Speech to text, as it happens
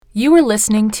You are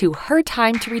listening to Her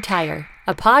Time to Retire,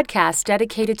 a podcast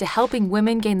dedicated to helping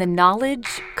women gain the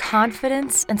knowledge,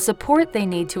 confidence, and support they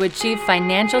need to achieve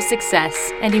financial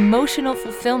success and emotional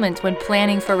fulfillment when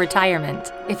planning for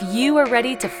retirement. If you are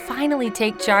ready to finally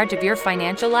take charge of your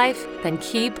financial life, then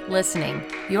keep listening.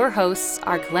 Your hosts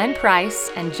are Glenn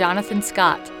Price and Jonathan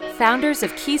Scott, founders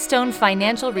of Keystone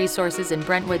Financial Resources in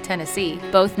Brentwood, Tennessee.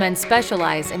 Both men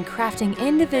specialize in crafting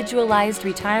individualized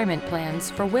retirement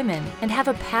plans for women and have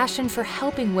a passion for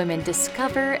helping women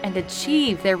discover and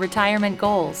achieve their retirement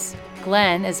goals.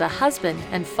 Glenn is a husband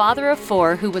and father of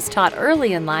 4 who was taught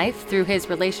early in life through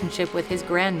his relationship with his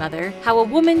grandmother how a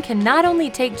woman can not only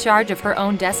take charge of her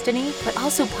own destiny, but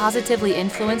also positively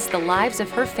influence the lives of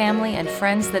her family and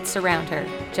friends that surround her.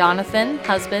 Jonathan,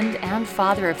 husband and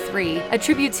father of 3,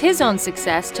 attributes his own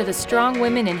success to the strong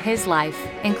women in his life,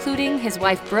 including his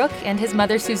wife Brooke and his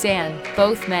mother Suzanne.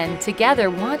 Both men together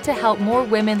want to help more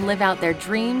women live out their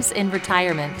dreams in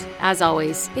retirement. As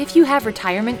always, if you have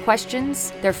retirement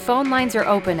questions, their phone lines are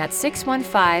open at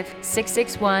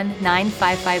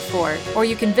 615-661-9554, or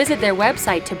you can visit their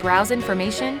website to browse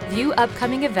information, view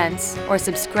upcoming events, or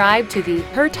subscribe to the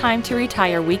Her Time to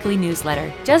Retire weekly newsletter.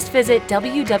 Just visit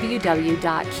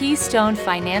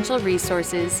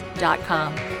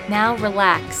www.keystonefinancialresources.com. Now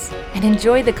relax and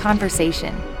enjoy the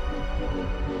conversation.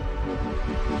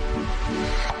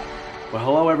 Well,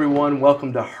 hello everyone.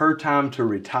 Welcome to Her Time to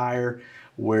Retire,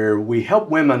 where we help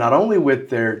women not only with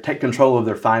take control of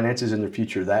their finances and their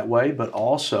future that way, but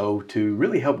also to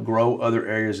really help grow other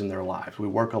areas in their lives. We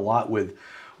work a lot with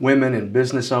women and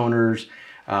business owners,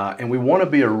 and we want to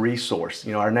be a resource.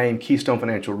 You know, our name, Keystone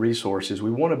Financial Resources, we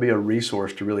want to be a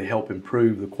resource to really help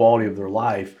improve the quality of their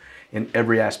life in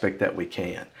every aspect that we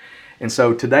can. And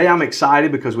so today I'm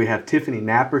excited because we have Tiffany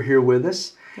Napper here with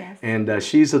us. Yes. And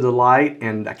she's a delight,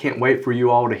 and I can't wait for you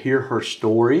all to hear her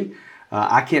story.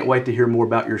 I can't wait to hear more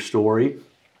about your story.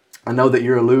 I know that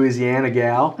you're a Louisiana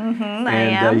gal, I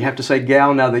am. You have to say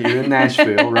gal now that you're in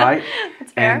Nashville, right?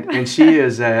 That's fair. And she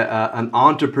is an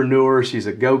entrepreneur. She's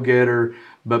a go-getter,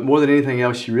 but more than anything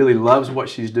else, she really loves what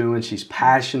she's doing. She's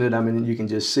passionate. I mean, you can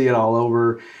just see it all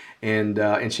over,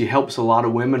 and she helps a lot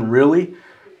of women really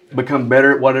become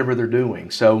better at whatever they're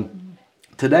doing. So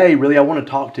today, really, I want to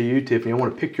talk to you, Tiffany. I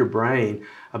want to pick your brain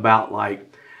about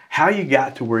how you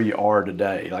got to where you are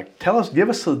today. Give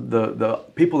us the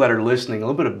people that are listening a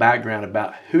little bit of background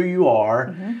about who you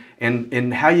are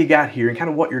and how you got here and kind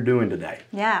of what you're doing today.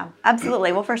 Yeah,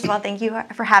 absolutely. Well, first of all, thank you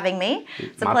for having me.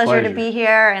 It's a My pleasure pleasure to be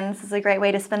here, and this is a great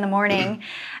way to spend the morning.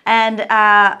 It's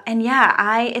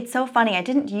so funny. I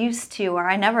didn't used to, or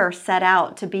I never set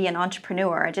out to be an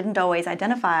entrepreneur. I didn't always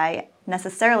identify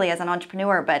necessarily as an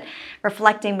entrepreneur, but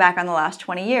reflecting back on the last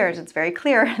 20 years, it's very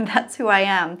clear that's who I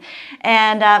am.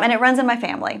 And it runs in my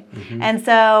family. And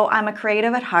so I'm a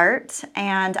creative at heart,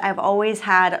 and I've always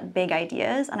had big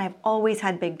ideas, and I've always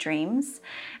had big dreams.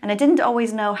 And I didn't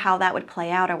always know how that would play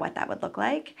out or what that would look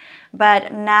like.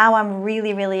 But now I'm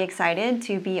really, really excited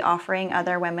to be offering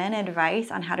other women advice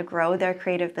on how to grow their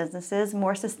creative businesses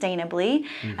more sustainably.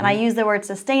 And I use the word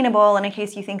sustainable, and in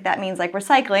case you think that means like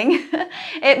recycling,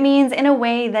 it means in a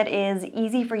way that is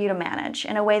easy for you to manage,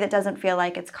 in a way that doesn't feel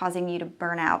like it's causing you to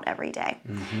burn out every day,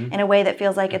 in a way that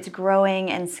feels like it's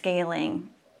growing and scaling,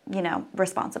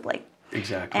 responsibly.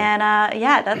 Exactly. And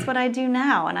that's what I do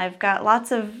now. And I've got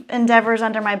lots of endeavors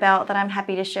under my belt that I'm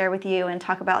happy to share with you and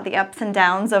talk about the ups and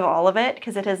downs of all of it,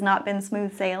 because it has not been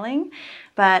smooth sailing.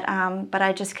 But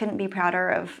I just couldn't be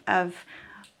prouder of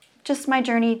just my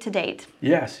journey to date.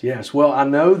 Yes. Well, I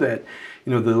know that,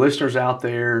 the listeners out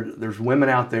there, there's women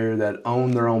out there that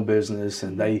own their own business,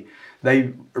 and they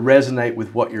resonate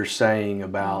with what you're saying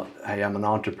about, hey, I'm an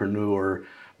entrepreneur.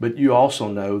 But you also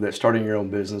know that starting your own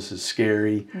business is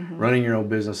scary. Running your own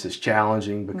business is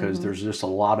challenging because there's just a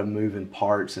lot of moving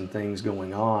parts and things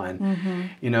going on.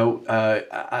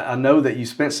 I know that you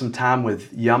spent some time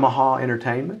with Yamaha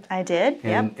Entertainment. I did.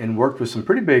 And worked with some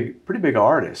pretty big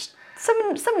artists.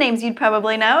 Some names you'd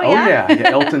probably know. Oh yeah,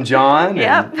 Elton John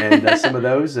and some of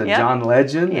those, and John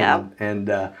Legend.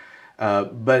 But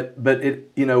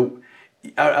it,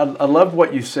 I loved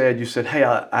what you said. You said, hey,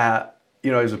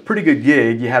 it was a pretty good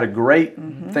gig. You had a great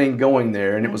thing going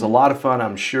there, and it was a lot of fun,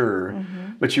 I'm sure.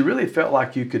 But you really felt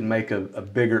like you could make a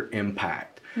bigger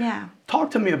impact. Yeah. Talk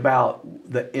to me about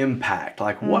the impact.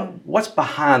 What's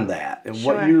behind that, and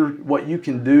what you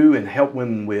can do and help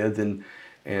women with,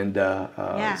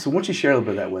 so why don't you share a little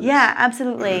bit of that with us? Yeah,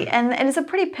 absolutely. And it's a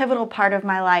pretty pivotal part of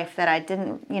my life that I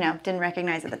didn't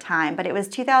recognize at the time. But it was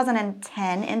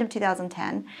 2010, end of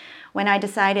 2010, when I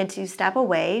decided to step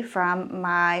away from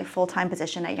my full-time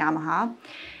position at Yamaha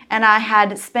And I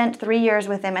had spent 3 years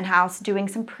with him in-house doing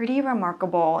some pretty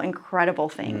remarkable, incredible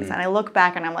things. And I look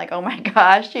back and I'm like, oh my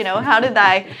gosh, how did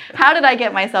I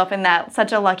get myself in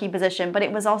such a lucky position? But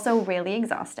it was also really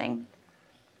exhausting.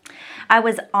 I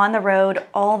was on the road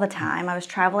all the time. I was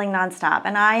traveling nonstop,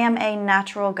 and I am a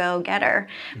natural go-getter,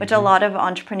 which a lot of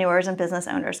entrepreneurs and business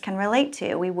owners can relate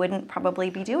to. We wouldn't probably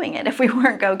be doing it if we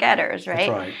weren't go-getters, right?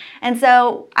 That's right. And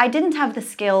so I didn't have the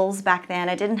skills back then.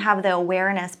 I didn't have the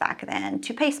awareness back then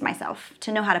to pace myself,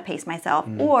 to know how to pace myself,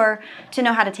 or to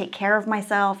know how to take care of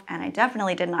myself. And I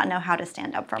definitely did not know how to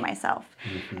stand up for myself.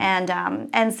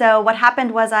 And so what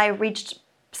happened was I reached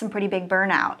some pretty big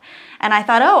burnout. And I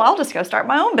thought, I'll just go start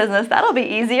my own business. That'll be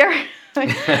easier,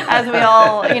 as we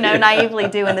all, naively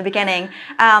do in the beginning.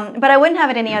 But I wouldn't have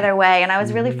it any other way. And I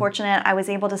was really fortunate. I was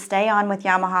able to stay on with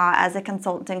Yamaha as a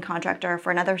consultant and contractor for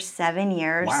another 7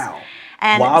 years. Wow.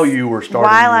 And while you were starting?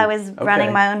 While I was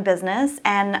running my own business.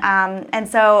 And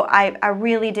so I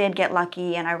really did get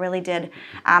lucky, and I really did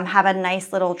have a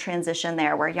nice little transition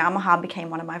there where Yamaha became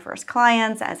one of my first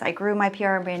clients as I grew my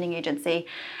PR and branding agency.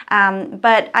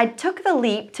 But I took the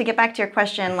leap, to get back to your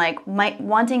question,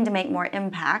 wanting to make more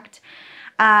impact.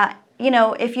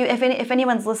 If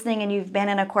anyone's listening and you've been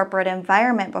in a corporate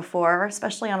environment before,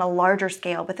 especially on a larger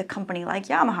scale with a company like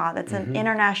Yamaha, that's an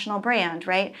international brand,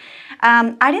 right?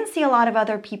 I didn't see a lot of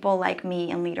other people like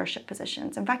me in leadership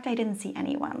positions. In fact, I didn't see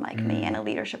anyone like me in a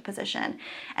leadership position.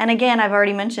 And again, I've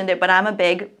already mentioned it, but I'm a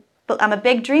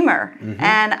big dreamer,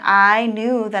 and I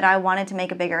knew that I wanted to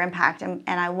make a bigger impact, and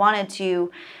I wanted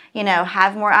to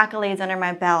have more accolades under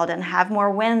my belt and have more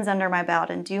wins under my belt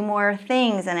and do more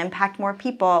things and impact more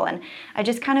people. And I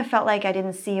just kind of felt like I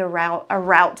didn't see a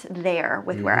route there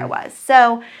with where I was.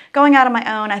 So going out on my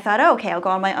own, I thought, okay, I'll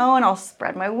go on my own, I'll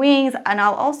spread my wings, and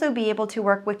I'll also be able to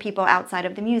work with people outside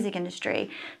of the music industry.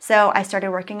 So I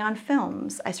started working on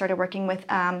films. I started working with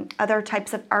other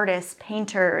types of artists,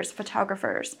 painters,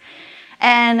 photographers,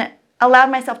 and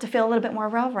allowed myself to feel a little bit more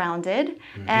well-rounded,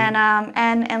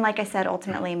 and like I said,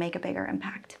 ultimately make a bigger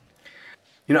impact.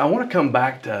 I want to come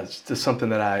back to something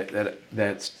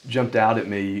that's jumped out at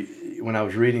me when I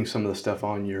was reading some of the stuff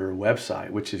on your website,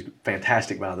 which is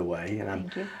fantastic, by the way.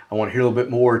 And I want to hear a little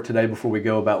bit more today before we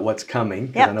go about what's coming,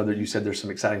 because I know that you said there's some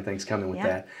exciting things coming with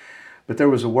that. But there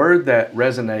was a word that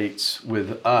resonates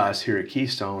with us here at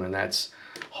Keystone, and that's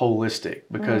holistic.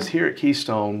 Because here at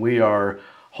Keystone, we are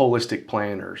holistic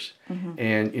planners.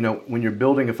 And when you're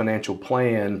building a financial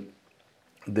plan,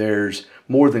 there's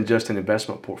more than just an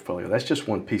investment portfolio. That's just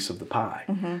one piece of the pie.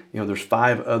 There's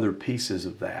 5 other pieces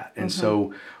of that. And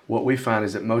so what we find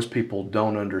is that most people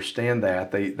don't understand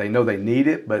that. They know they need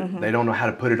it, but they don't know how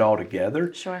to put it all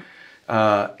together. Sure.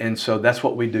 And so that's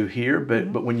what we do here.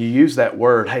 But when you use that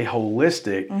word, hey,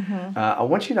 holistic, I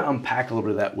want you to unpack a little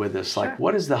bit of that with us. Like,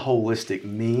 what does the holistic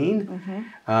mean?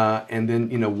 And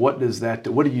then, what does that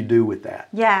do? What do you do with that?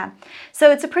 Yeah.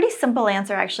 So it's a pretty simple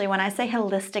answer, actually. When I say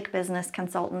holistic business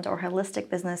consultant or holistic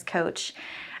business coach,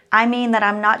 I mean that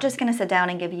I'm not just going to sit down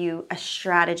and give you a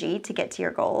strategy to get to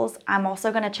your goals. I'm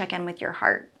also going to check in with your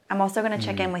heart. I'm also going to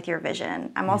check in with your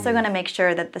vision. I'm also going to make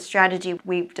sure that the strategy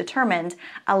we've determined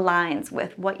aligns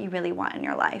with what you really want in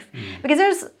your life. Because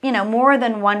there's, more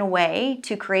than one way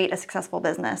to create a successful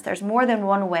business. There's more than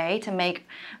one way to make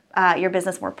your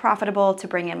business more profitable, to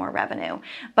bring in more revenue.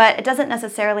 But it doesn't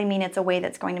necessarily mean it's a way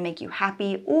that's going to make you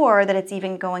happy, or that it's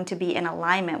even going to be in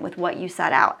alignment with what you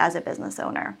set out as a business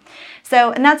owner.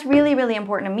 So, and that's really, really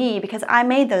important to me, because I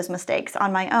made those mistakes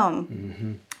on my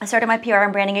own. I started my PR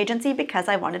and branding agency because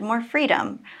I wanted more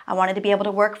freedom. I wanted to be able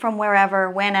to work from wherever,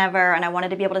 whenever, and I wanted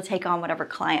to be able to take on whatever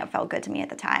client felt good to me at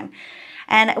the time.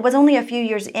 And it was only a few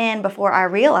years in before I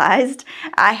realized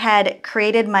I had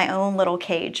created my own little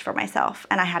cage for myself.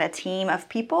 And I had a team of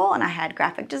people, and I had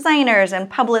graphic designers and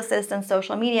publicists and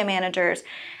social media managers.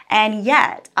 And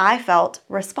yet I felt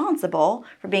responsible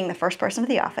for being the first person to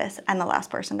the office and the last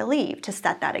person to leave, to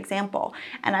set that example.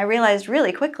 And I realized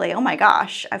really quickly, oh my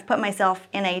gosh, I've put myself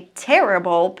in a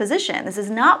terrible position. This is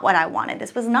not what I wanted.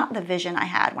 This was not the vision I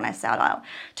had when I set out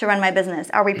to run my business.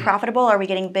 Are we profitable? Are we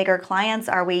getting bigger clients?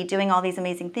 Are we doing all these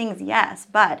amazing things? Yes,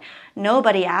 but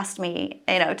nobody asked me,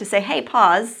 to say, hey,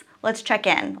 pause, let's check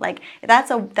in. Like,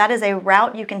 that is a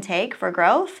route you can take for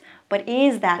growth, but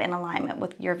is that in alignment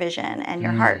with your vision and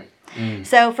your heart?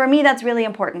 So for me, that's really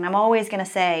important. I'm always going to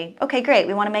say, okay, great,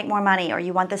 we want to make more money, or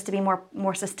you want this to be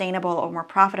more sustainable or more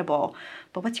profitable,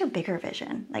 but what's your bigger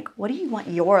vision? Like, what do you want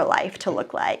your life to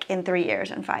look like in 3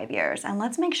 years and 5 years? And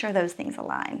let's make sure those things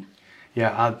align.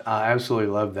 Yeah, I absolutely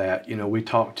love that. We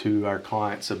talk to our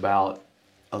clients about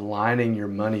aligning your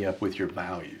money up with your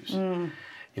values.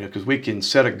 You know, because we can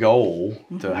set a goal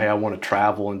to, hey, I want to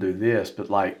travel and do this, but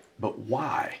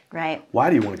why? Right. Why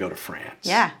do you want to go to France?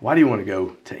 Yeah. Why do you want to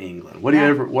go to England?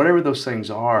 Whatever those things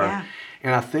are. Yeah.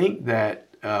 And I think that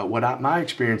my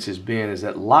experience has been is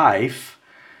that life,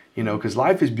 you know, because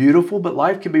life is beautiful, but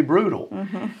life can be brutal.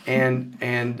 And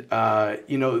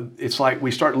you know, it's like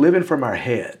we start living from our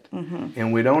head,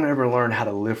 and we don't ever learn how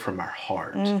to live from our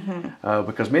heart.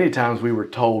 Because many times we were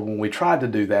told when we tried to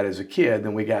do that as a kid,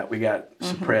 then we got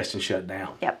suppressed and shut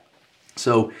down. Yep.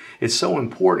 So it's so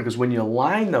important because when you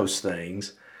align those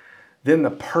things, then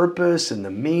the purpose and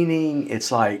the meaning,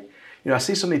 it's like, you know, I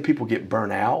see so many people get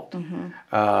burnt out. You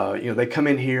know, they come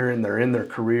in here and they're in their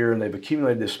career and they've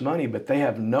accumulated this money, but they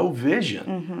have no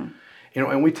vision. You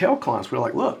know, and we tell clients, we're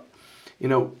like, look, you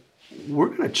know, we're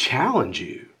going to challenge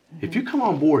you. If you come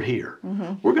on board here,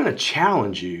 we're going to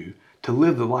challenge you to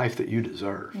live the life that you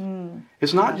deserve.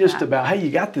 It's not just about, hey, you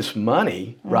got this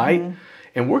money, right?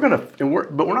 And we're not going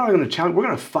to challenge. We're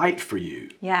going to fight for you.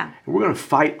 Yeah. And we're going to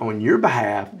fight on your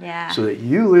behalf, so that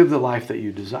you live the life that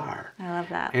you desire. I love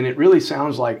that. And it really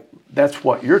sounds like that's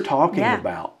what you're talking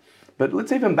about. But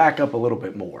let's even back up a little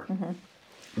bit more,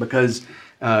 because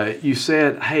you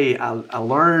said, "Hey, I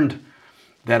learned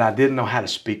that I didn't know how to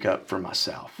speak up for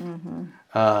myself."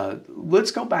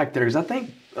 Let's go back there, because I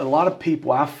think a lot of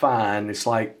people, I find, it's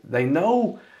like they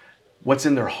know what's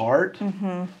in their heart,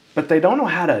 but they don't know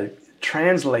how to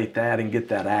translate that and get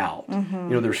that out. You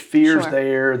know, there's fears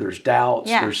there, there's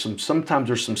doubts, sometimes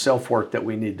there's some self-work that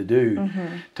we need to do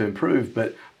to improve.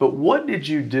 But what did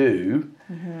you do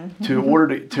to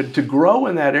order to grow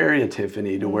in that area,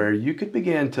 Tiffany, to where you could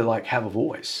begin to like have a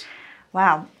voice?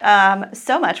 Wow.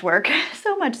 So much work,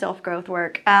 so much self-growth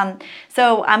work.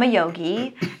 So I'm a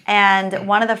yogi, and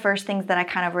one of the first things that I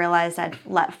kind of realized I'd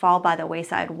let fall by the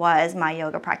wayside was my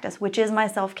yoga practice, which is my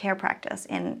self-care practice.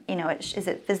 And, you know, is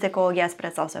it physical? Yes, but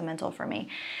it's also mental for me.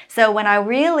 So when I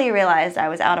really realized I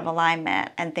was out of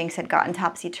alignment and things had gotten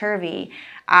topsy-turvy,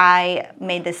 I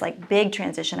made this like big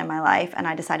transition in my life, and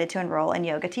I decided to enroll in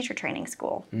yoga teacher training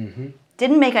school.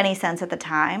 Didn't make any sense at the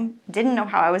time, didn't know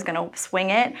how I was going to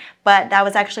swing it, but that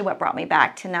was actually what brought me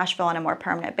back to Nashville on a more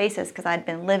permanent basis, because I'd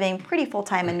been living pretty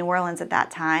full-time in New Orleans at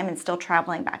that time and still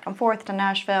traveling back and forth to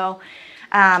Nashville.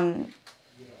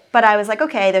 But I was like,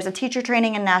 okay, there's a teacher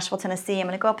training in Nashville, Tennessee. I'm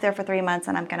going to go up there for 3 months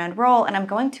and I'm going to enroll, and I'm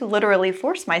going to literally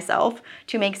force myself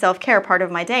to make self-care part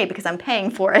of my day because I'm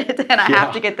paying for it and I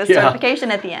have to get this certification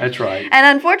at the end. That's right.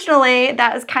 And unfortunately,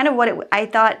 that was kind of what I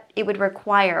thought it would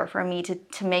require for me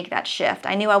to make that shift.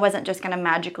 I knew I wasn't just going to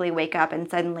magically wake up and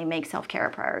suddenly make self-care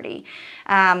a priority.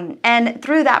 And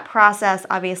through that process,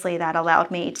 obviously, that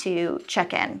allowed me to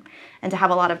check in and to have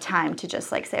a lot of time to just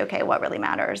like say, okay, what really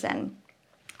matters, and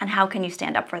how can you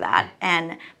stand up for that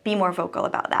and be more vocal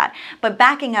about that. But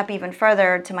backing up even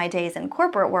further to my days in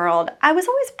corporate world, I was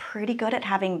always pretty good at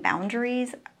having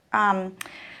boundaries.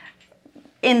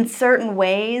 In certain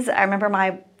ways, I remember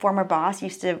my former boss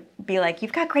used to be like,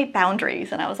 "You've got great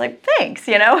boundaries," and I was like, "Thanks,"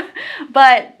 you know.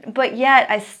 But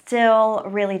yet I still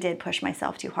really did push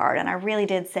myself too hard, and I really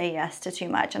did say yes to too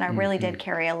much, and I really did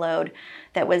carry a load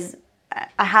that was.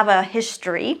 I have a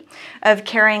history of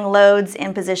carrying loads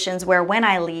in positions where when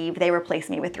I leave, they replace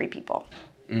me with 3 people.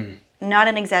 Not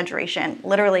an exaggeration.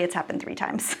 Literally, it's happened 3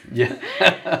 times. Yeah.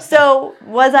 So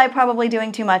was I probably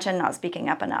doing too much and not speaking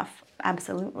up enough?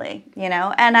 Absolutely. You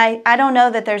know, and I don't know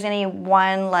that there's any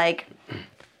one like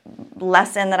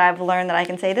lesson that I've learned that I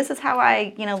can say, this is how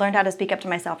I, learned how to speak up to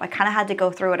myself. I kind of had to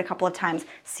go through it a couple of times,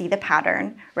 see the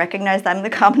pattern, recognize that I'm the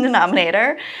common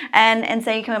denominator, and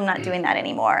say, okay, I'm not doing that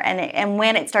anymore. And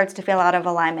when it starts to feel out of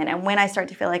alignment, and when I start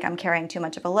to feel like I'm carrying too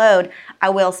much of a load, I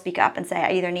will speak up and say,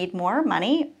 I either need more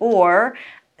money or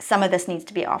some of this needs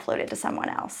to be offloaded to someone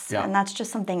else. Yeah. And that's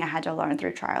just something I had to learn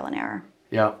through trial and error.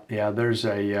 Yeah. There's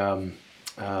a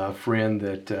friend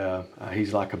that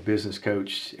he's like a business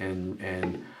coach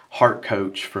and heart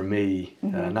coach for me.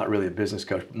 Not really a business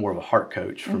coach, but more of a heart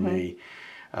coach for me.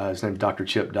 His name's Dr.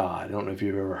 Chip Dodd. I don't know if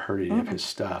you've ever heard any of his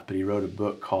stuff, but he wrote a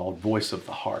book called Voice of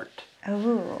the Heart.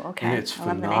 Oh, okay. And it's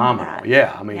phenomenal.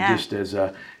 Yeah, I mean, just as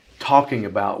talking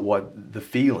about what the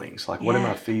feelings, like what am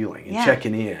I feeling, and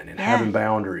checking in, and having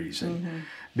boundaries, and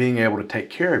being able to take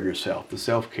care of yourself, the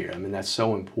self-care. I mean, that's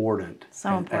so important.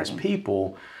 As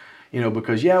people.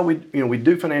 Because we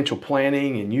do financial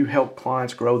planning, and you help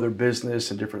clients grow their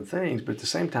business and different things, but at the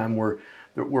same time we're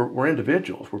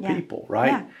individuals, we're people,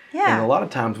 right? Yeah. And a lot of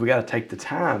times we got to take the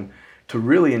time to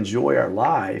really enjoy our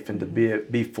life and to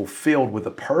be fulfilled with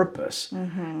a purpose.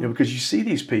 Because you see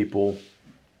these people,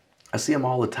 I see them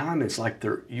all the time. It's like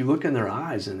you look in their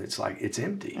eyes and it's like it's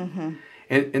empty,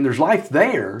 and there's life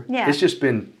there. Yeah. It's just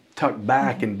been tucked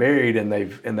back and buried, and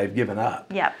they've given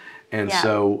up. Yep. And Yep.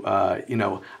 so,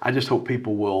 I just hope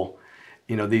people will,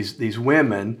 these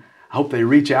women, I hope they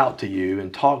reach out to you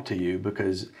and talk to you,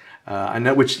 because I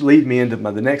know, which lead me into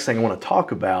the next thing I want to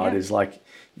talk about is like,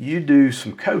 you do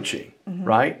some coaching,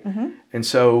 right? And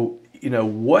so,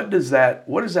 what does that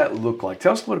look like?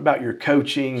 Tell us a little about your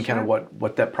coaching and kind of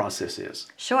what that process is.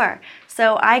 Sure.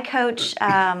 So I coach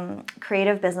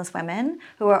creative business women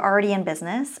who are already in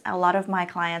business. A lot of my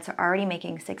clients are already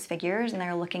making six figures, and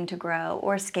they're looking to grow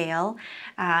or scale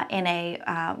in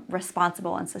a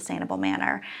responsible and sustainable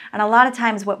manner. And a lot of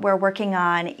times what we're working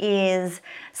on is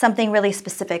something really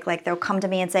specific. Like they'll come to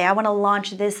me and say, I want to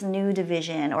launch this new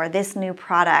division or this new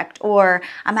product, or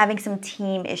I'm having some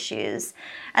team issues.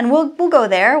 And we'll go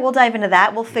there. We'll dive into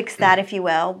that. We'll fix that, if you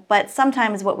will. But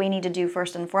sometimes what we need to do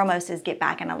first and foremost is get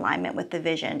back in alignment with the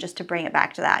vision, just to bring it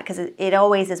back to that, because it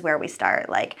always is where we start.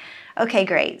 Like, okay,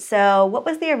 great. So what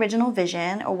was the original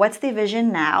vision, or what's the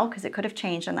vision now? Because it could have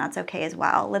changed, and that's okay as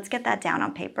well. Let's get that down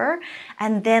on paper,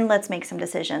 and then let's make some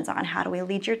decisions on how do we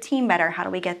lead your team better? How do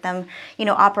we get them,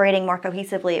 operating more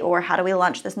cohesively? Or how do we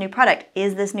launch this new product?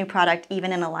 Is this new product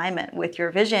even in alignment with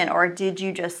your vision? Or did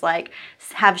you just like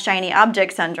have shiny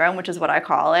object syndrome, which is what I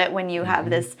call it, when you have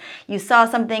this, you saw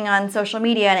something on social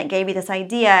media and it gave you this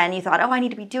idea and you thought, oh, I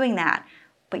need to be doing that.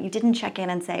 But you didn't check in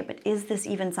and say, but is this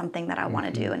even something that I want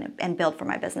to do and build for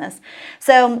my business?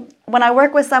 So when I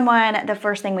work with someone, the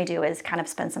first thing we do is kind of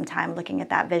spend some time looking at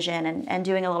that vision and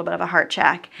doing a little bit of a heart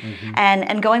check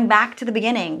and going back to the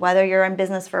beginning. Whether you're in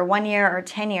business for 1 year or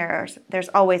 10 years, there's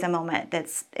always a moment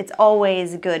it's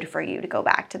always good for you to go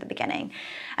back to the beginning.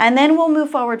 And then we'll move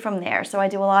forward from there. So I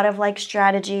do a lot of like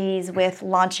strategies with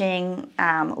launching,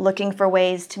 looking for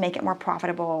ways to make it more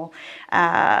profitable,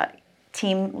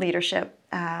 team leadership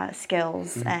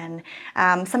skills, and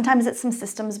sometimes it's some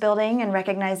systems building and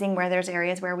recognizing where there's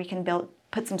areas where we can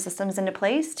put some systems into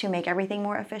place to make everything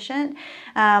more efficient.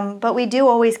 But we do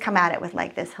always come at it with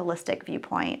like this holistic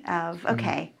viewpoint of,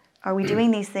 okay, are we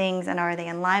doing these things, and are they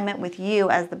in alignment with you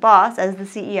as the boss, as the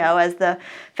CEO, as the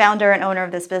founder and owner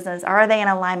of this business? Are they in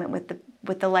alignment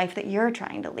with the life that you're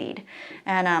trying to lead?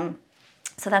 And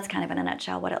so that's kind of in a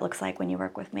nutshell what it looks like when you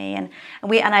work with me. And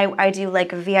I do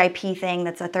like a VIP thing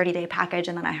that's a 30-day package,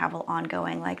 and then I have an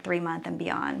like 3-month and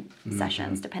beyond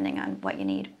sessions depending on what you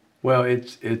need. Well,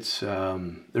 it's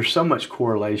there's so much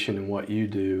correlation in what you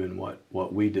do and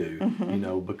what we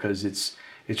do, because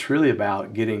it's really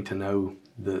about getting to know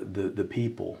the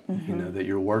people, that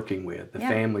you're working with, the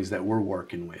families that we're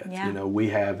working with. Yeah. We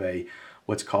have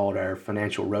what's called our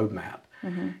financial roadmap.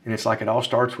 And it's like it all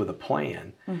starts with a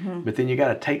plan, but then you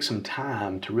got to take some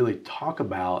time to really talk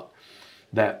about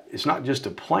that. It's not just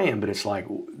a plan, but it's like,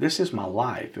 this is my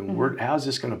life, and how's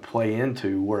this going to play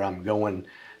into where I'm going,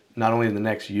 not only in the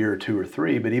next year or 2 or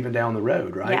 3, but even down the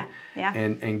road, right? Yeah.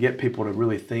 And get people to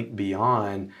really think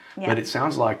beyond. Yeah. But it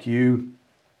sounds like you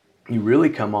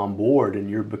really come on board, and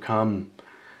you become,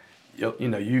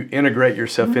 you integrate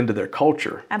yourself into their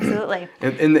culture. Absolutely.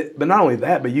 But not only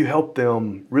that, but you help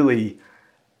them really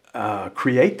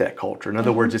create that culture. In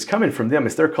other words, it's coming from them.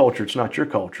 It's their culture. It's not your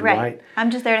culture, right? I'm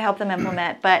just there to help them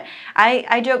implement. But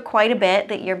I joke quite a bit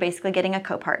that you're basically getting a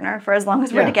co-partner for as long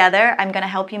as we're together. I'm going to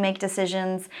help you make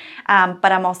decisions,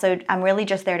 but I'm really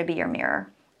just there to be your mirror.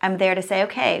 I'm there to say,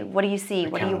 okay, what do you see?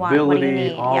 What do you want? What do you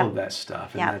need? All of that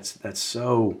stuff. And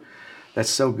that's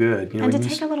so good. And to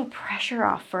take a little pressure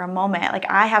off for a moment. Like,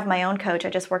 I have my own coach. I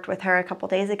just worked with her a couple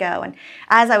days ago. And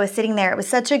as I was sitting there, it was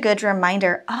such a good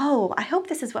reminder. Oh, I hope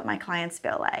this is what my clients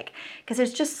feel like. Because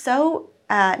it's just so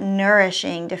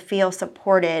nourishing to feel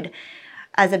supported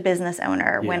as a business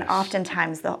owner, when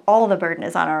oftentimes all the burden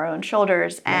is on our own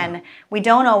shoulders, and we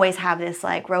don't always have this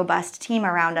like robust team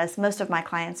around us. Most of my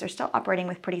clients are still operating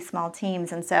with pretty small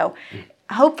teams, and so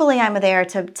hopefully I'm there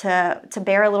to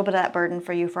bear a little bit of that burden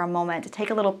for you for a moment, to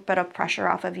take a little bit of pressure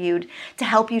off of you, to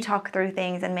help you talk through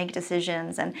things and make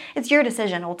decisions. And it's your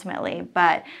decision ultimately,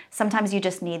 but sometimes you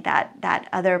just need that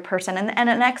other person and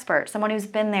an expert, someone who's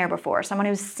been there before, someone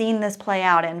who's seen this play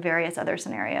out in various other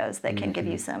scenarios that can give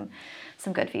you some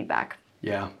good feedback.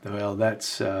 Yeah, well,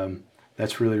 that's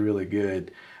really, really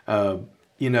good. I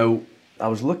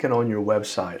was looking on your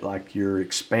website, like your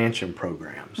expansion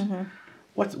programs.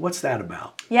 What's that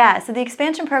about? Yeah, so the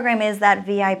expansion program is that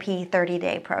VIP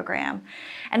 30-day program.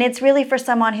 And it's really for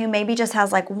someone who maybe just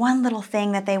has like one little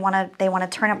thing that they want to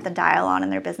turn up the dial on in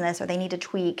their business, or they need to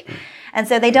tweak. And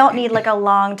so they don't need like a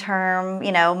long-term,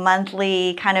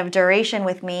 monthly kind of duration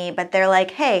with me, but they're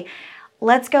like, hey,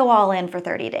 let's go all in for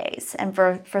 30 days. And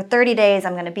for 30 days,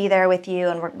 I'm going to be there with you.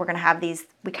 And we're going to have these,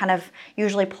 we kind of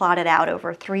usually plot it out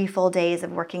over 3 full days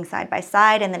of working side by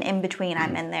side. And then in between,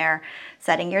 I'm in there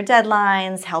setting your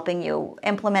deadlines, helping you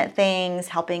implement things,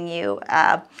 helping you,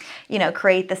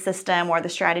 create the system or the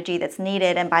strategy that's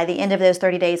needed. And by the end of those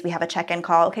 30 days, we have a check-in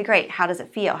call. Okay, great. How does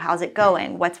it feel? How's it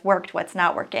going? What's worked? What's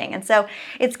not working? And so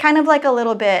it's kind of like a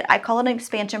little bit, I call it an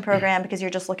expansion program because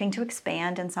you're just looking to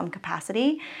expand in some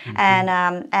capacity. And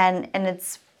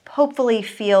it's hopefully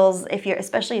feels,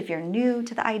 especially if you're new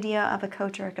to the idea of a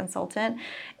coach or a consultant,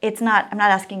 I'm not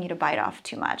asking you to bite off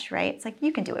too much, right? It's like,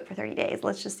 you can do it for 30 days.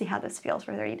 Let's just see how this feels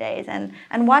for 30 days and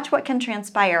watch what can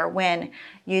transpire when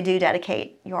you do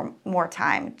dedicate your more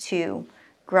time to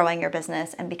growing your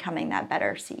business and becoming that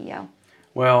better CEO.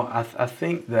 Well, I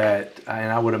think that,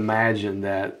 and I would imagine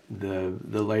that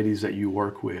the ladies that you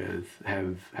work with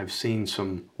have seen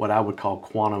some, what I would call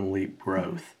quantum leap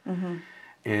growth. Mm-hmm.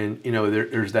 And,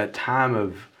 there's that time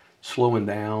of slowing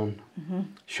down,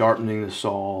 sharpening the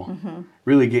saw,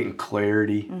 really getting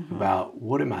clarity about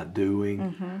what am I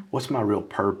doing, what's my real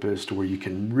purpose, to where you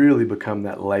can really become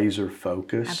that laser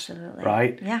focus. Absolutely.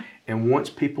 Right? Yeah. And once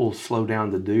people slow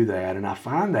down to do that, and I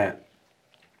find that,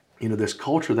 this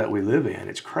culture that we live in,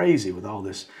 it's crazy with all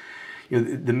this,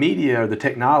 the media or the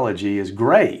technology is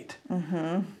great.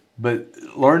 But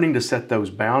learning to set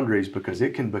those boundaries, because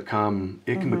it can become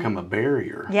a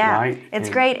barrier, yeah. Right? It's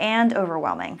great and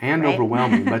overwhelming. And right?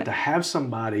 overwhelming, but to have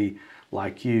somebody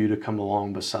like you to come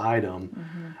along beside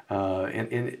them,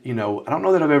 and I don't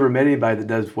know that I've ever met anybody that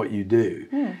does what you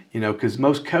do, because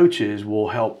most coaches will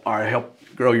help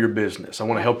grow your business. I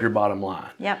want to help your bottom line.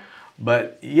 Yep.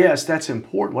 But yes, that's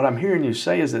important. What I'm hearing you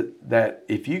say is that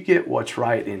if you get what's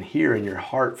right in here in your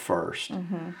heart first,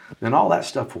 then all that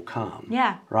stuff will come.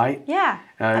 Yeah. Right? Yeah.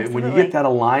 When you get that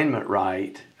alignment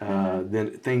right,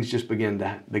 then things just begin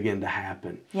to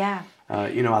happen. Yeah.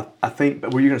 I think.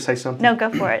 But were you going to say something? No, go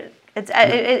for it.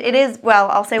 It is. Well,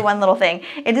 I'll say one little thing.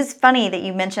 It is funny that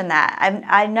you mentioned that.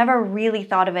 I've never really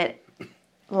thought of it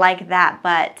like that,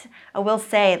 but I will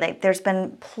say that there's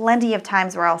been plenty of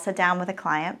times where I'll sit down with a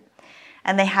client,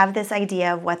 and they have this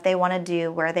idea of what they want to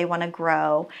do, where they want to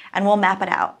grow, and we'll map it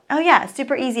out. Oh yeah, it's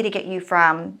super easy to get you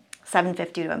from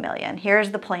 750 to $1 million. Here's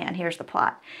the plan, here's the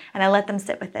plot. And I let them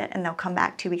sit with it, and they'll come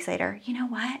back 2 weeks later. You know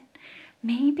what?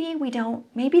 Maybe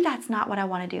that's not what I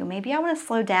want to do. Maybe I want to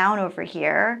slow down over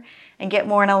here and get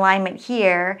more in alignment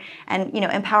here and,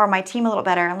 empower my team a little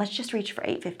better, and let's just reach for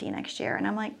 850 next year. And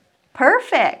I'm like,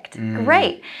 perfect.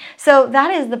 Great. So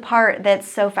that is the part that's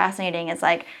so fascinating. It's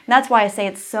like, that's why I say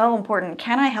it's so important.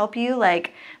 Can I help you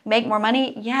make more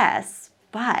money? Yes.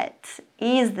 But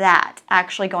is that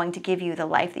actually going to give you the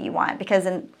life that you want? Because,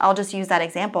 and I'll just use that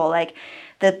example,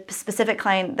 the specific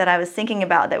client that I was thinking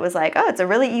about that was like, oh, it's a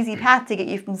really easy path to get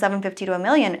you from 750 to $1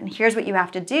 million, and here's what you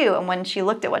have to do. And when she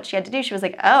looked at what she had to do, she was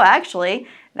like, oh, actually,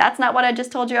 that's not what I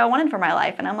just told you I wanted for my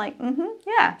life. And I'm like,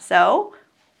 yeah. So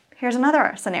here's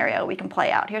another scenario we can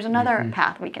play out. Here's another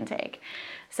path we can take.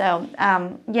 So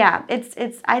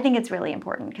I think it's really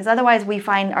important, because otherwise we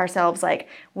find ourselves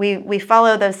we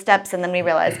follow those steps and then we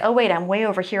realize, oh wait, I'm way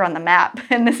over here on the map,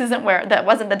 and that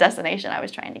wasn't the destination I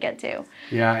was trying to get to.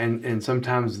 Yeah, and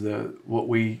sometimes what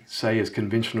we say is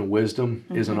conventional wisdom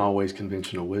isn't always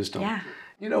conventional wisdom. Yeah.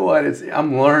 You know what?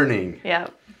 I'm learning. Yeah.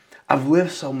 I've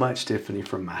lived so much, Tiffany,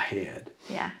 from my head.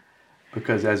 Yeah.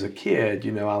 Because as a kid,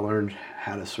 I learned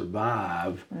how to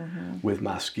survive with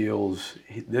my skills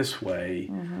this way.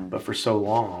 But for so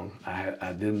long,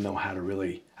 I didn't know how to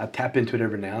really, I tap into it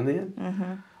every now and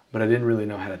then, but I didn't really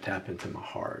know how to tap into my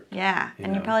heart. Yeah,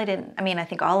 and you probably didn't, I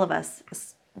think all of us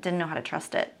didn't know how to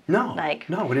trust it. No, we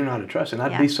didn't know how to trust it.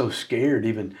 And I'd be so scared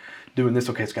even doing this.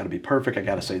 Okay, it's got to be perfect. I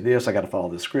got to say this. I got to follow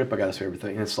this script. I got to say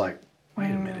everything. And it's like,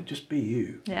 wait a minute, just be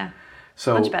you. Yeah,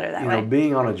 so, much better that way.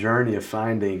 Being on a journey of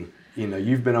finding,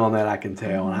 you've been on that, I can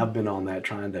tell, and I've been on that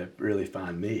trying to really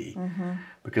find me,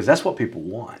 because that's what people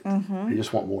want. They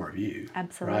just want more of you.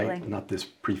 Absolutely. Right? Not this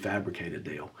prefabricated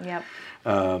deal. Yep.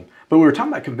 But we were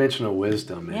talking about conventional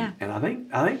wisdom, and I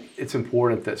think it's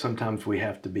important that sometimes we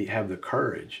have to have the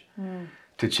courage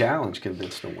to challenge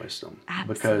conventional wisdom.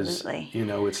 Absolutely.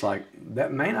 Because, it's like,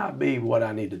 that may not be what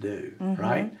I need to do,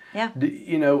 right? Yeah.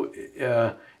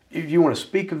 If you want to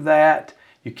speak of that,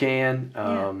 you can.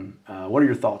 What are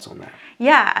your thoughts on that?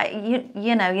 Yeah,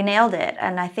 you nailed it.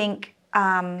 And I think,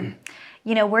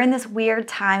 we're in this weird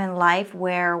time in life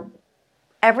where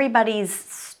everybody's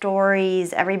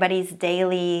stories, everybody's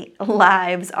daily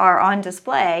lives are on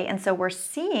display. And so we're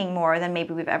seeing more than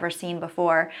maybe we've ever seen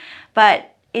before.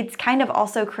 But it's kind of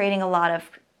also creating a lot of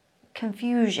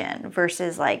confusion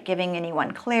versus giving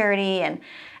anyone clarity.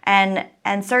 and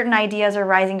certain ideas are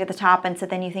rising to the top, and so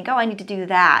then you think, oh, I need to do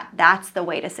that. That's the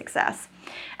way to success.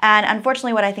 And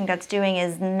unfortunately, what I think that's doing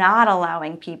is not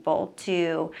allowing people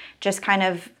to just kind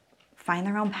of find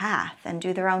their own path and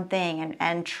do their own thing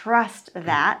and trust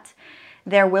that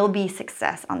there will be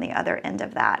success on the other end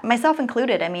of that, myself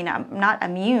included. I mean, I'm not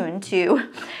immune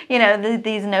to,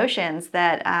 these notions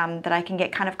that that I can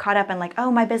get kind of caught up in, like,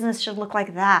 oh, my business should look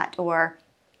like that, or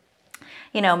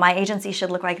my agency should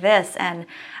look like this, and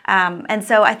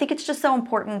so I think it's just so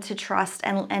important to trust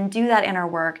and do that inner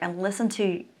work and listen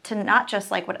to not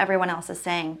just like what everyone else is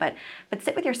saying, but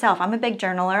sit with yourself. I'm a big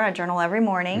journaler. I journal every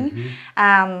morning,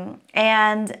 and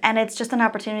it's just an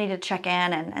opportunity to check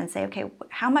in and say, okay,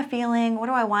 how am I feeling? What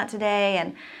do I want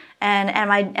today? And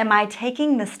am I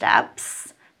taking the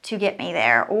steps to get me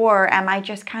there, or am I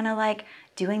just kind of like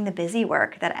doing the busy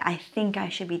work that I think I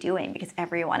should be doing because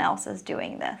everyone else is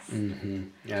doing this?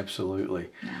 Absolutely.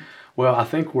 Yeah. Well, I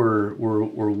think we're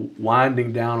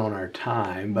winding down on our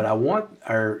time, but I want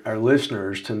our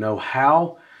listeners to know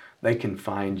how they can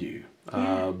find you,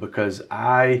 because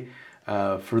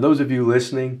for those of you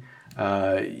listening,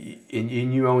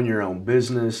 and you own your own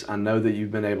business, I know that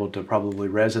you've been able to probably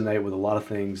resonate with a lot of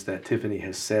things that Tiffany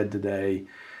has said today.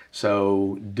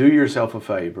 So do yourself a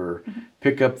favor,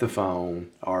 pick up the phone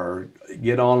or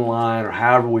get online, or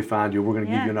however we find you. We're going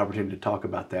to give you an opportunity to talk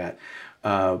about that.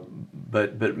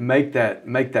 But make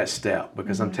that step,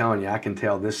 because I'm telling you, I can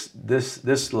tell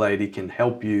this lady can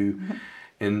help you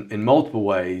in multiple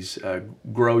ways,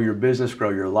 grow your business, grow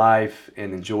your life,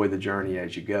 and enjoy the journey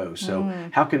as you go. So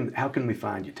how can we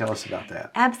find you? Tell us about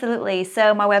that. Absolutely.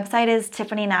 So my website is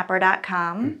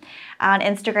tiffanynapper.com. On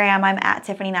Instagram, I'm at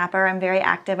Tiffany Napper. I'm very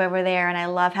active over there, and I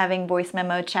love having voice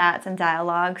memo chats and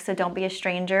dialogue. So don't be a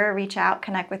stranger. Reach out,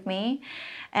 connect with me.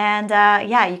 And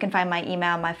you can find my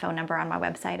email, my phone number on my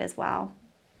website as well.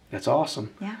 That's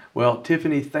awesome. Yeah. Well,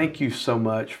 Tiffany, thank you so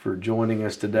much for joining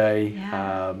us today.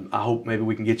 Yeah. I hope maybe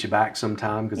we can get you back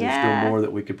sometime, because there's still more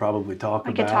that we could probably talk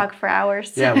about. We could talk for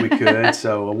hours. Yeah, we could.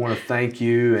 So I want to thank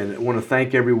you, and I want to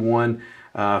thank everyone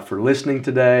for listening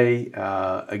today.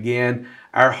 Again,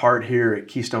 our heart here at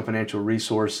Keystone Financial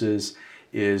Resources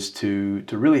is to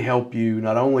really help you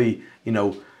not only,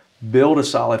 build a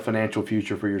solid financial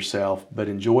future for yourself, but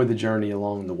enjoy the journey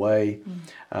along the way.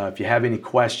 If you have any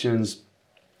questions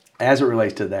as it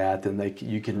relates to that, then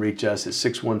you can reach us at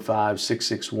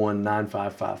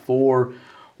 615-661-9554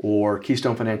 or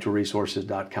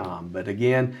KeystoneFinancialResources.com. But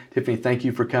again, Tiffany, thank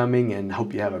you for coming, and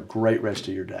hope you have a great rest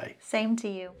of your day. Same to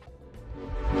you.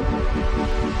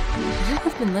 You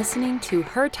have been listening to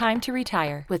Her Time to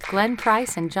Retire with Glenn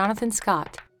Price and Jonathan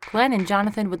Scott. Glenn and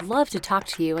Jonathan would love to talk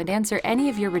to you and answer any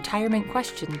of your retirement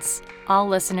questions. All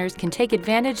listeners can take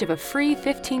advantage of a free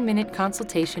 15-minute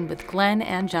consultation with Glenn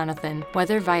and Jonathan,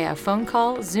 whether via a phone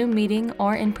call, Zoom meeting,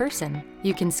 or in person.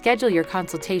 You can schedule your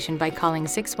consultation by calling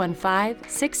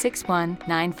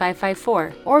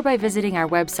 615-661-9554 or by visiting our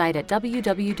website at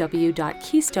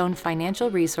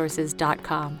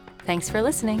www.keystonefinancialresources.com. Thanks for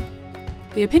listening.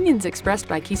 The opinions expressed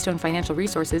by Keystone Financial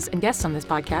Resources and guests on this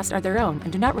podcast are their own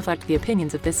and do not reflect the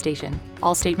opinions of this station.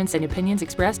 All statements and opinions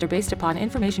expressed are based upon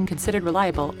information considered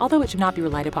reliable, although it should not be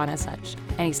relied upon as such.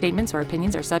 Any statements or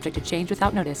opinions are subject to change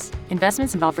without notice.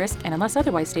 Investments involve risk and, unless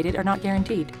otherwise stated, are not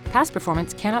guaranteed. Past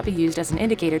performance cannot be used as an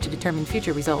indicator to determine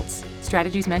future results.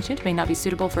 Strategies mentioned may not be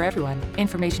suitable for everyone.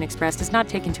 Information expressed does not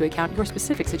take into account your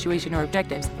specific situation or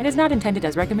objectives and is not intended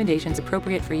as recommendations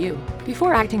appropriate for you.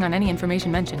 Before acting on any information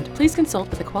mentioned, please consult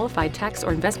with a qualified tax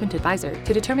or investment advisor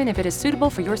to determine if it is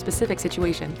suitable for your specific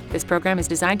situation. This program is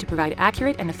designed to provide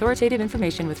accurate and authoritative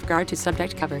information with regard to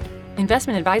subject covered.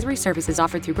 Investment advisory services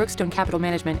offered through Brookstone Capital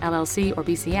Management, LLC, or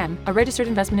BCM, a registered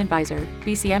investment advisor.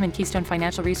 BCM and Keystone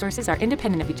Financial Resources are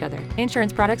independent of each other.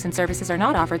 Insurance products and services are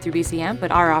not offered through BCM,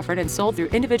 but are offered and sold through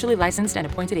individually licensed and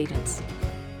appointed agents.